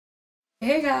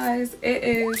Hey guys, it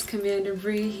is Commander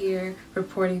Bree here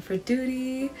reporting for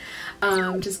duty.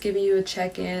 Just giving you a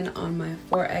check-in on my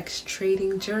Forex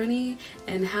trading journey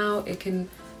and how it can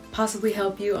possibly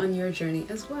help you on your journey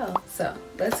as well. So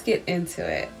let's get into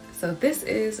it. So this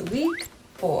is week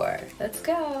 4. Let's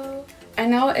go. I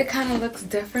know it kind of looks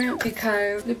different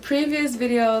because the previous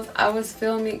videos I was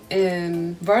filming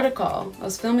in vertical. I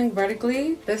was filming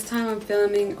vertically. This time I'm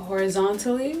filming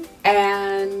horizontally.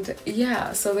 And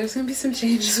yeah, so there's gonna be some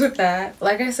changes with that.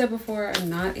 Like I said before, I'm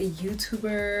not a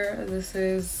YouTuber. This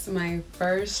is my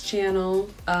first channel.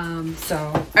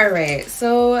 Alright,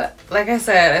 so like I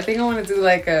said, I think I want to do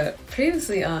like a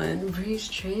previously on Bree's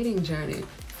trading journey.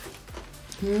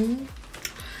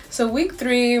 So week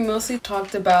 3 mostly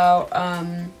talked about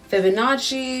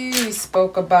Fibonacci. We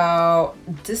spoke about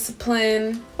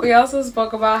discipline. We also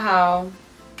spoke about how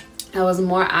I was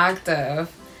more active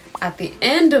at the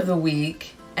end of the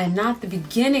week and not the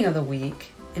beginning of the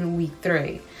week in week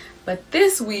 3. But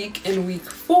this week in week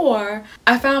 4,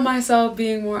 I found myself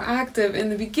being more active in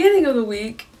the beginning of the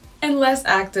week and less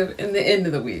active in the end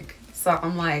of the week. So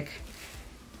I'm like,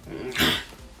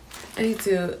 I need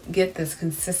to get this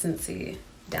consistency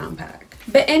down pack.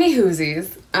 But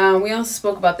anywhoosies, we also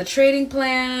spoke about the trading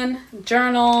plan,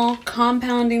 journal,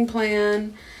 compounding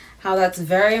plan, how that's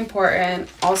very important.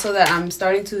 Also that I'm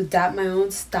starting to adapt my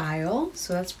own style,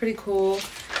 so that's pretty cool.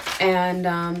 And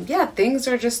yeah, things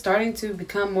are just starting to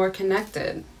become more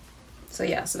connected. So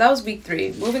yeah, so that was week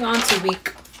 3. Moving on to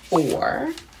week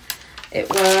 4. It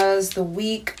was the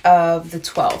week of the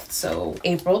 12th, so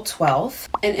April 12th.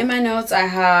 And in my notes, I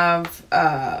have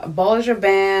Bollinger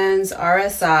Bands,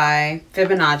 RSI,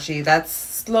 Fibonacci. That's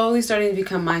slowly starting to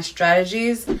become my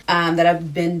strategies that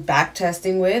I've been back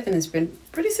testing with, and it's been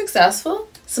pretty successful.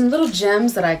 Some little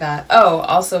gems that I got. Oh,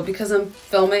 also because I'm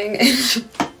filming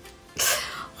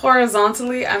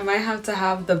horizontally, I might have to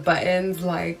have the buttons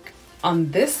like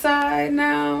on this side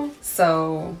now.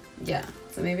 So yeah,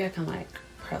 so maybe I can like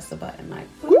press the button like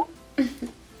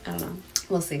I don't know,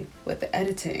 we'll see with the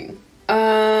editing.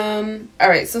 All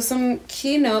right, so some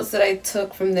key notes that I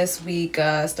took from this week,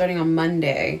 starting on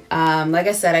Monday. Like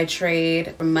I said, I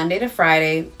trade from Monday to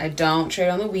Friday. I don't trade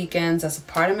on the weekends. That's a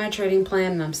part of my trading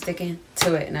plan and I'm sticking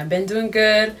to it, and I've been doing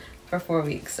good for 4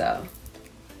 weeks. So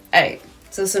all right,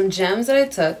 so some gems that I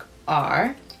took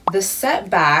are: the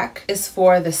setback is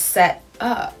for the set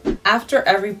up. After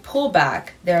every pullback,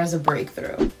 there is a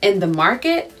breakthrough in the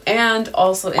market and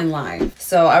also in life.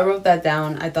 So I wrote that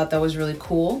down. I thought that was really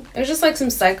cool. There's just like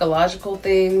some psychological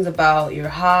things about your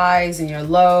highs and your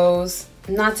lows.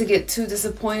 Not to get too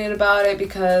disappointed about it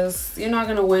because you're not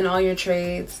gonna win all your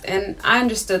trades. And I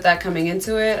understood that coming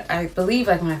into it. I believe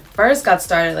like when I first got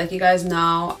started, like you guys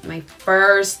know, my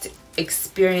first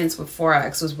experience with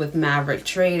Forex was with Maverick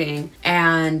Trading,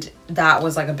 and that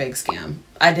was like a big scam.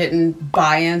 I didn't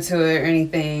buy into it or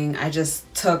anything. I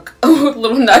just took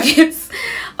little nuggets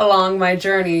along my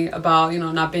journey about, you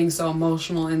know, not being so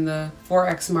emotional in the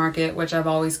Forex market, which I've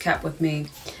always kept with me,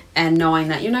 and knowing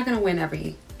that you're not going to win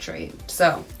every trade.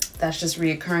 So that's just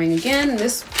reoccurring again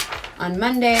this on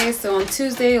Monday. So on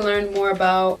Tuesday, I learned more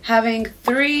about having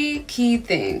 3 key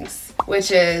things,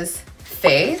 which is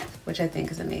faith, which I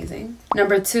think is amazing.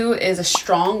 Number 2 is a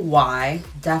strong why.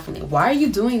 Definitely. Why are you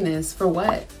doing this? For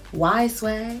what? Why,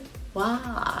 Sway?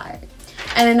 Why?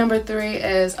 And then number 3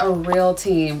 is a real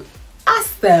team. I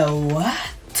said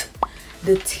what?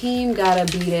 The team gotta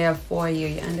be there for you,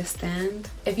 you understand?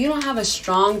 If you don't have a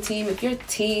strong team, if your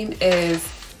team is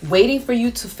waiting for you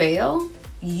to fail,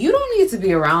 you don't need to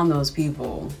be around those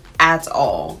people at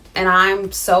all. And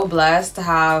I'm so blessed to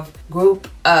have a group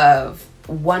of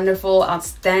wonderful,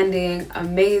 outstanding,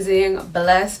 amazing,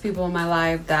 blessed people in my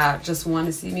life that just want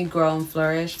to see me grow and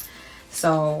flourish.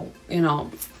 So, you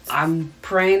know, I'm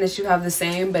praying that you have the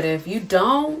same, but if you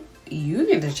don't, you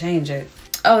need to change it.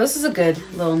 Oh, this is a good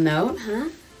little note, huh?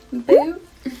 Boo.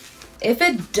 If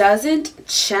it doesn't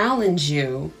challenge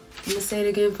you, I'm gonna say it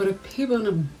again for the people in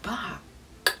the back.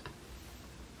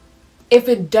 If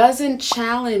it doesn't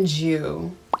challenge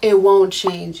you, it won't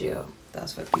change you.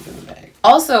 That's what people in the bag.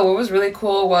 Also, what was really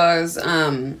cool was,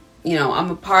 you know,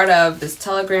 I'm a part of this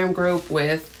Telegram group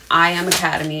with I Am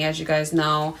Academy. As you guys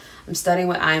know, I'm studying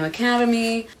with I Am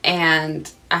Academy,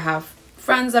 and I have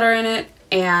friends that are in it,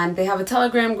 and they have a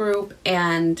Telegram group.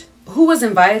 And who was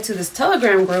invited to this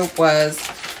Telegram group was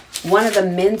one of the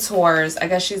mentors. I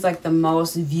guess she's like the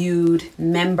most viewed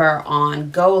member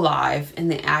on Go Live in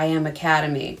the I Am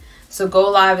Academy. So Go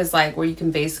Live is like where you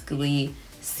can basically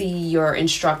see your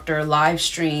instructor live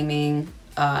streaming.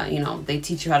 You know, they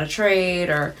teach you how to trade,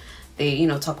 or They, you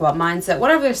know, talk about mindset.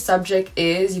 Whatever their subject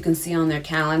is, you can see on their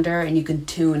calendar and you can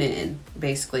tune in,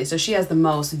 basically. So she has the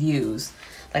most views,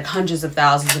 like hundreds of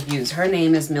thousands of views. Her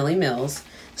name is Millie Mills.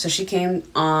 So she came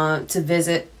on to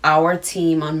visit our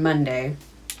team on Monday.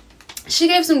 She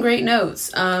gave some great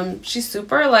notes. She's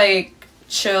super like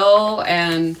chill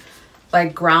and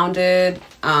like grounded.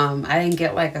 I didn't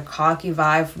get like a cocky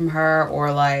vibe from her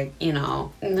or like, you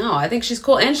know, no, I think she's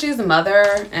cool. And she's the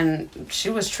mother, and she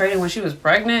was trading when she was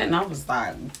pregnant, and I was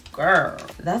like, girl,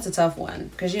 that's a tough one,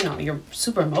 because you know you're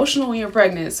super emotional when you're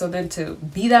pregnant. So then to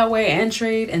be that way and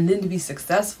trade and then to be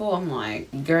successful, I'm like,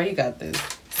 girl, you got this.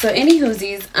 So any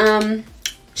whoosies,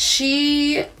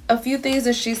 a few things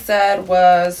that she said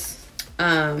was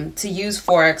to use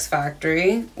Forex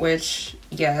Factory, which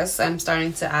yes, I'm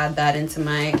starting to add that into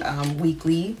my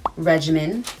weekly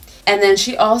regimen. And then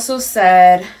she also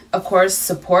said, of course,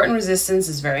 support and resistance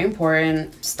is very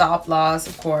important. Stop loss,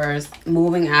 of course,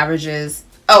 moving averages.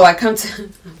 Oh,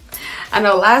 I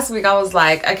know last week I was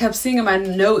like, I kept seeing in my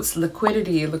notes,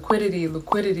 liquidity, liquidity,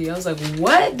 liquidity. I was like,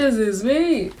 what does this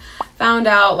mean? Found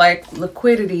out like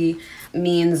liquidity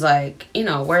means like, you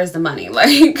know, where's the money?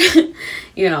 Like,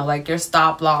 you know, like your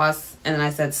stop loss. And then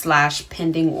I said /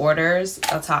 pending orders.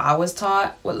 That's how I was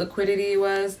taught what liquidity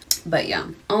was. But yeah,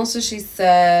 also she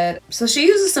said, so she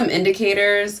uses some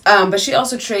indicators, but she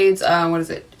also trades, what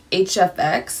is it?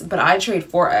 HFX, but I trade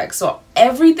Forex. So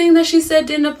everything that she said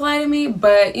didn't apply to me,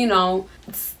 but you know,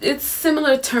 it's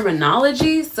similar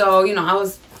terminology. So, you know, I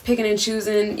was picking and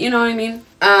choosing, you know what I mean?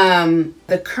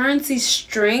 The currency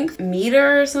strength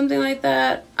meter or something like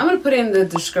that. I'm going to put it in the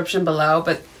description below,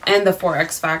 and the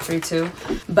Forex Factory too.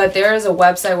 But there is a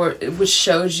website which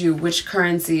shows you which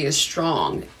currency is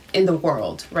strong in the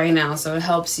world right now. So it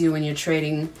helps you when you're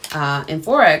trading in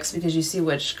Forex, because you see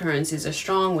which currencies are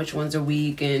strong, which ones are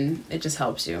weak, and it just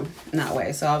helps you in that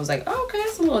way. So I was like, oh, okay,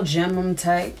 it's a little gem I'm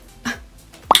tight.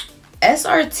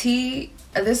 SRT,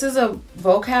 this is a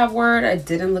vocab word. I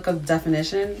didn't look up the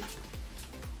definition.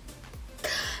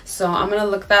 So I'm gonna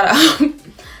look that up,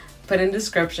 put in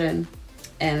description,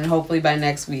 and hopefully by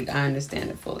next week I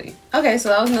understand it fully. Okay, so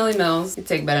that was Millie Mills. You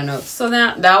take better notes. So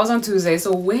that was on Tuesday.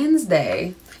 So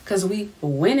Wednesday, because we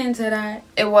went into that,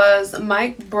 it was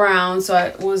Mike Brown. So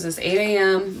what was this, 8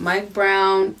 a.m. Mike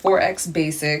Brown Forex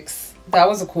Basics. That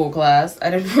was a cool class.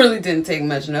 I didn't take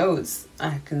much notes.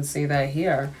 I can see that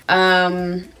here.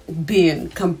 Being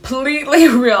completely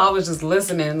real, I was just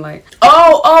listening like,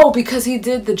 oh, because he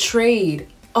did the trade.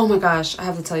 Oh my gosh, I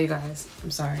have to tell you guys,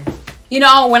 I'm sorry. You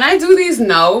know, when I do these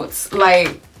notes,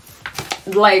 like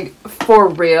for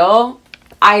real,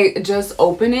 I just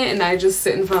open it and I just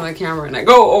sit in front of the camera and I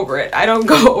go over it. I don't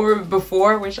go over it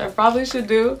before, which I probably should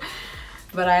do,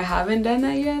 but I haven't done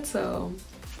that yet. So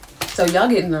y'all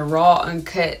getting the raw,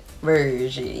 uncut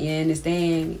version, you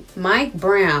understand? Mike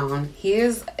Brown, he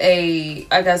is I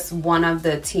guess one of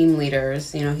the team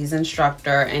leaders. You know, he's an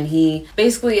instructor, and he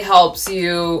basically helps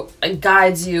you,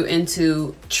 guides you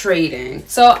into trading.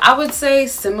 So I would say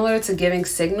similar to giving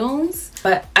signals,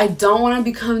 but I don't want to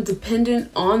become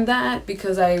dependent on that,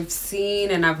 because I've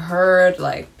seen and I've heard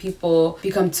like people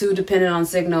become too dependent on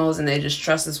signals and they just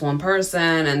trust this one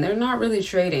person and they're not really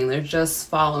trading, they're just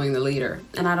following the leader.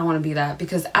 And I don't want to be that,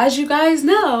 because as you guys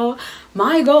know,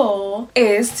 my goal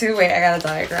is to, wait, I got a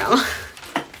diagram.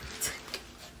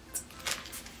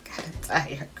 Got a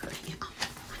diagram.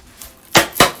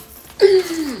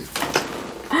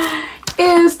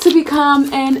 Is to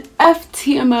become an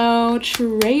FTMO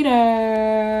trader.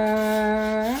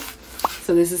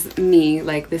 So this is me,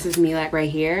 like right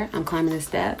here. I'm climbing the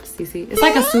steps, you see? It's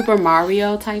like a Super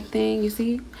Mario type thing, you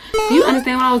see? Do you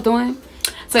understand what I was doing?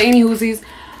 So any whoosies,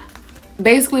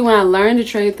 basically when I learned to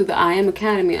trade through the IM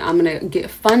Academy, I'm gonna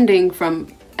get funding from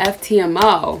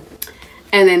FTMO.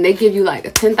 And then they give you like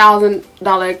a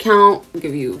 $10,000 account,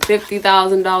 give you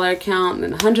 $50,000 account,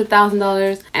 and then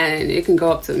 $100,000, and it can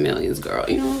go up to the millions, girl.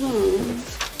 You know what I'm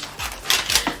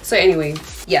saying? So anyway,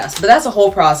 yes, but that's a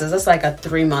whole process. That's like a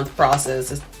 3-month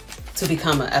process to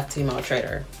become an FTMO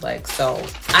trader. Like, so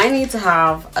I need to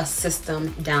have a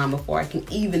system down before I can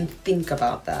even think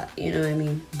about that. You know what I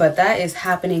mean? But that is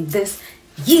happening this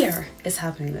year. It's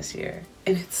happening this year,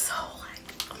 and it's so like,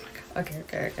 oh my god.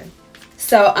 Okay.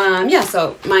 So yeah,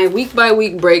 so my week by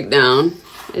week breakdown,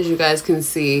 as you guys can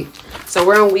see. So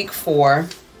we're on week 4,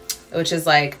 which is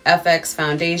like FX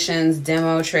foundations,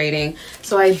 demo trading.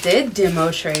 So I did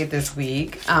demo trade this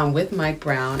week with Mike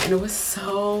Brown, and it was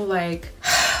so like,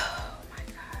 oh my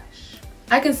gosh.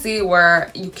 I can see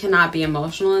where you cannot be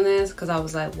emotional in this, because I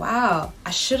was like, wow,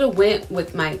 I should have went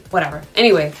with my whatever.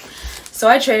 Anyway, So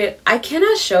I traded. I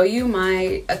cannot show you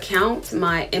my account,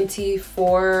 my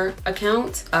MT4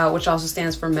 account, which also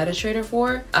stands for MetaTrader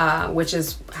 4, which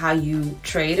is how you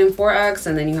trade in Forex,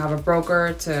 and then you have a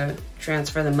broker to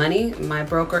transfer the money. My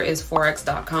broker is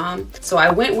forex.com. So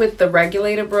I went with the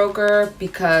regulated broker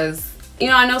because, you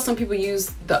know, I know some people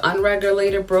use the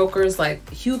unregulated brokers like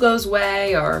Hugo's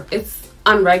Way, or it's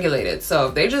unregulated. So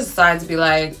if they just decide to be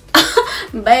like,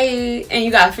 babe, and you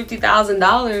got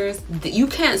 $50,000, you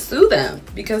can't sue them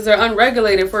because they're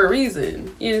unregulated for a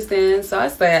reason. You understand? So I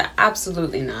said,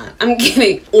 absolutely not. I'm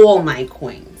getting all my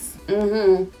coins.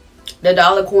 The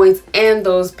dollar coins and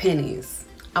those pennies.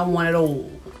 I want it all.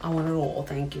 I want it all.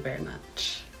 Thank you very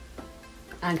much.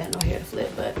 I ain't got no hair to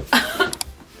flip, but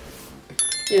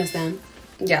you understand?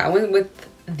 Yeah, I went with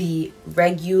the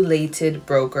regulated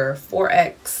broker,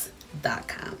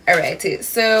 Forex.com. All right,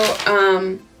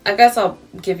 so I guess I'll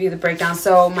give you the breakdown.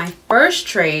 So my first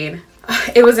trade,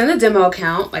 it was in the demo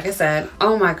account, like I said.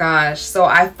 Oh my gosh. So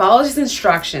I followed his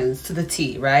instructions to the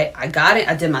T, right? I got it.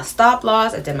 I did my stop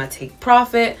loss. I did my take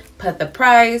profit, put the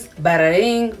price, bada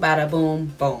ding, bada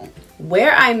boom, boom.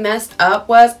 Where I messed up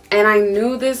was, and I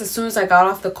knew this as soon as I got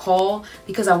off the call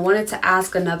because I wanted to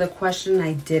ask another question and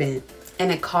I didn't.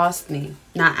 And it cost me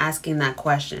not asking that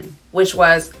question, which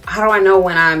was, how do I know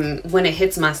when it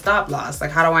hits my stop loss? Like,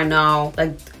 how do I know?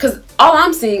 Like, because all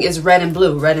I'm seeing is red and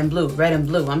blue, red and blue, red and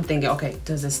blue. I'm thinking, okay,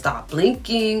 does it stop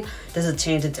blinking? Does it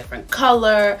change a different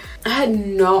color? I had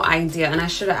no idea, and I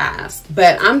should have asked.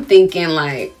 But I'm thinking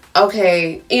like,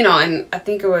 okay, you know, and I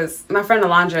think it was my friend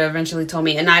Alondra eventually told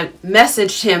me, and I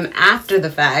messaged him after the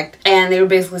fact, and they were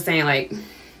basically saying like,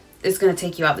 it's gonna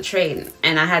take you out the trade,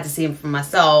 and I had to see him for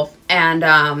myself. And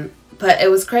but it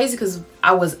was crazy because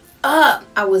I was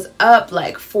up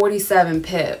like 47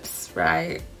 pips,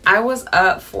 right? I was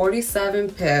up 47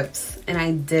 pips and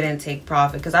I didn't take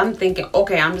profit because I'm thinking,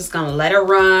 okay, I'm just gonna let it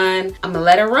run. I'm gonna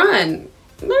let it run.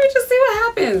 Let me just see what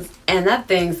happens. And that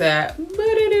thing said,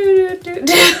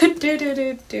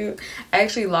 I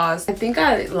actually lost, I think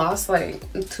I lost like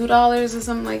 $2 or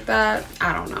something like that.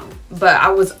 I don't know. But I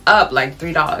was up like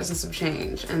 $3 and some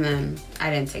change, and then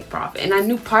I didn't take profit. And I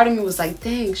knew part of me was like,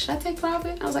 dang, should I take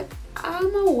profit? I was like,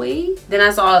 I'm gonna wait. Then I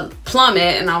saw it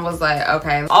plummet and I was like,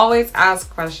 okay, always ask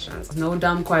questions. No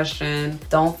dumb question.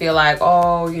 Don't feel like,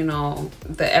 oh, you know,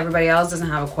 that everybody else doesn't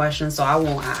have a question, so I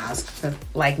won't ask.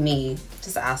 Like me,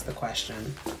 just ask the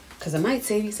question because it might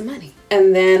save you some money.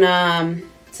 And then,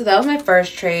 so that was my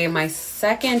first trade. My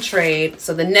second trade,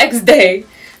 so the next day,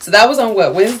 so that was on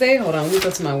what, Wednesday? Hold on, let me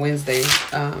go to my Wednesday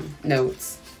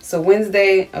notes. So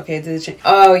Wednesday, okay, did it change?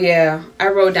 Oh yeah, I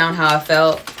wrote down how I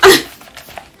felt.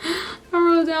 I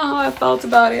wrote down how I felt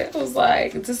about it. I was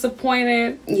like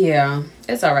disappointed. Yeah,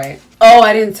 it's all right. Oh,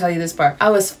 I didn't tell you this part. I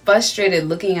was frustrated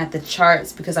looking at the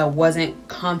charts because I wasn't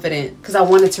confident because I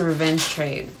wanted to revenge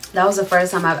trade. That was the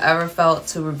first time I've ever felt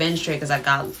to revenge trade because I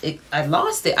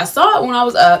lost it. I saw it when I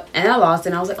was up and I lost it.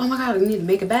 And I was like, oh my God, we need to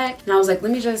make it back. And I was like,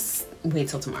 let me just wait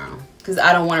till tomorrow because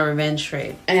I don't want to revenge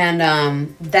trade. And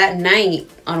that night,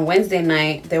 on Wednesday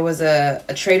night, there was a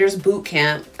traders boot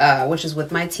camp, which is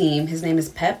with my team. His name is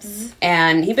Peps.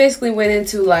 And he basically went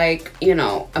into like, you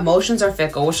know, emotions are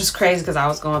fickle, which is crazy because I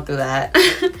was going through that.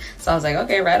 So I was like,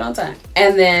 okay, right on time.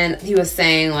 And then he was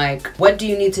saying like, what do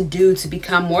you need to do to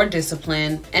become more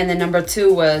disciplined? And then number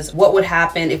 2 was, what would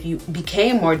happen if you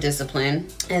became more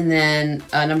disciplined? And then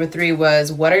number 3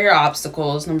 was, what are your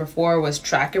obstacles? Number 4 was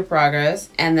track your progress.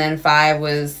 And then 5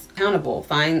 was accountable.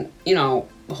 Find, you know,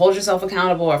 hold yourself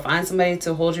accountable or find somebody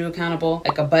to hold you accountable,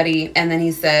 like a buddy. And then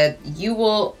he said,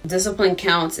 discipline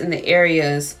counts in the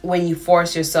areas when you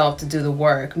force yourself to do the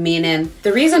work. Meaning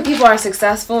the reason people are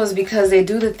successful is because they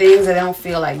do the things that they don't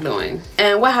feel like doing.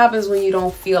 And what happens when you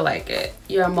don't feel like it?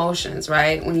 Your emotions,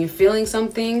 right? When you're feeling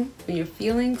something,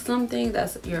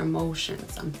 that's your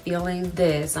emotions. I'm feeling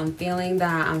this, I'm feeling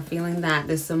that, I'm feeling that,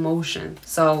 this emotion.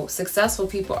 So successful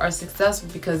people are successful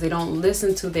because they don't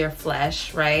listen to their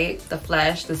flesh, right? The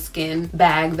flesh, the skin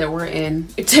bag that we're in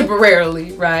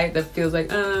temporarily, right? That feels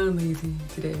like, oh, I'm lazy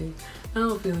today. I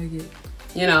don't feel like it.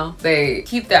 You know, they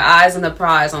keep their eyes on the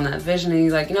prize, on that vision, and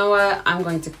he's like, you know what? I'm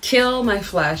going to kill my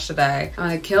flesh today. I'm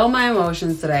going to kill my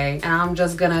emotions today, and I'm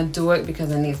just going to do it because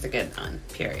it needs to get done,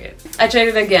 period. I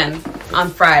traded again on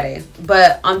Friday,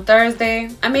 but on Thursday,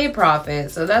 I made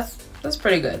profit, so that's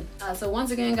pretty good. So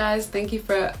once again, guys, thank you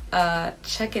for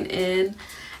checking in,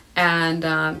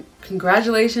 and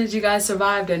congratulations, you guys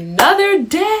survived another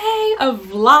day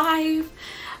of life,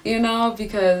 you know,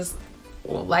 because,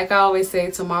 well, like I always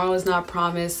say, tomorrow is not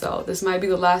promised, so this might be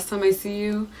the last time I see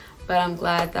you, but I'm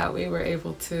glad that we were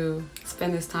able to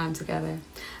spend this time together.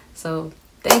 So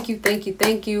Thank you, thank you,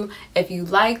 thank you. If you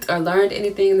liked or learned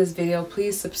anything in this video,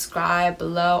 please subscribe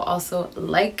below. Also,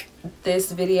 like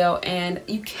this video, and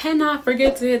you cannot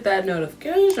forget to hit that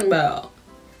notification bell.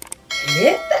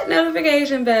 Hit that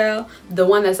notification bell. The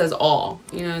one that says all.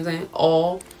 You know what I'm saying?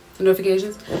 All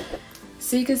notifications.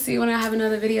 So you can see when I have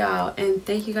another video out. And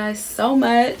thank you guys so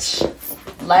much.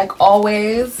 Like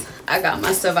always, I got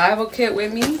my survival kit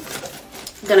with me.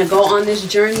 I'm gonna go on this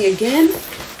journey again.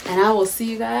 And I will see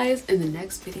you guys in the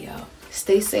next video.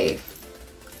 Stay safe.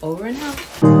 Over and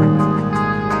out.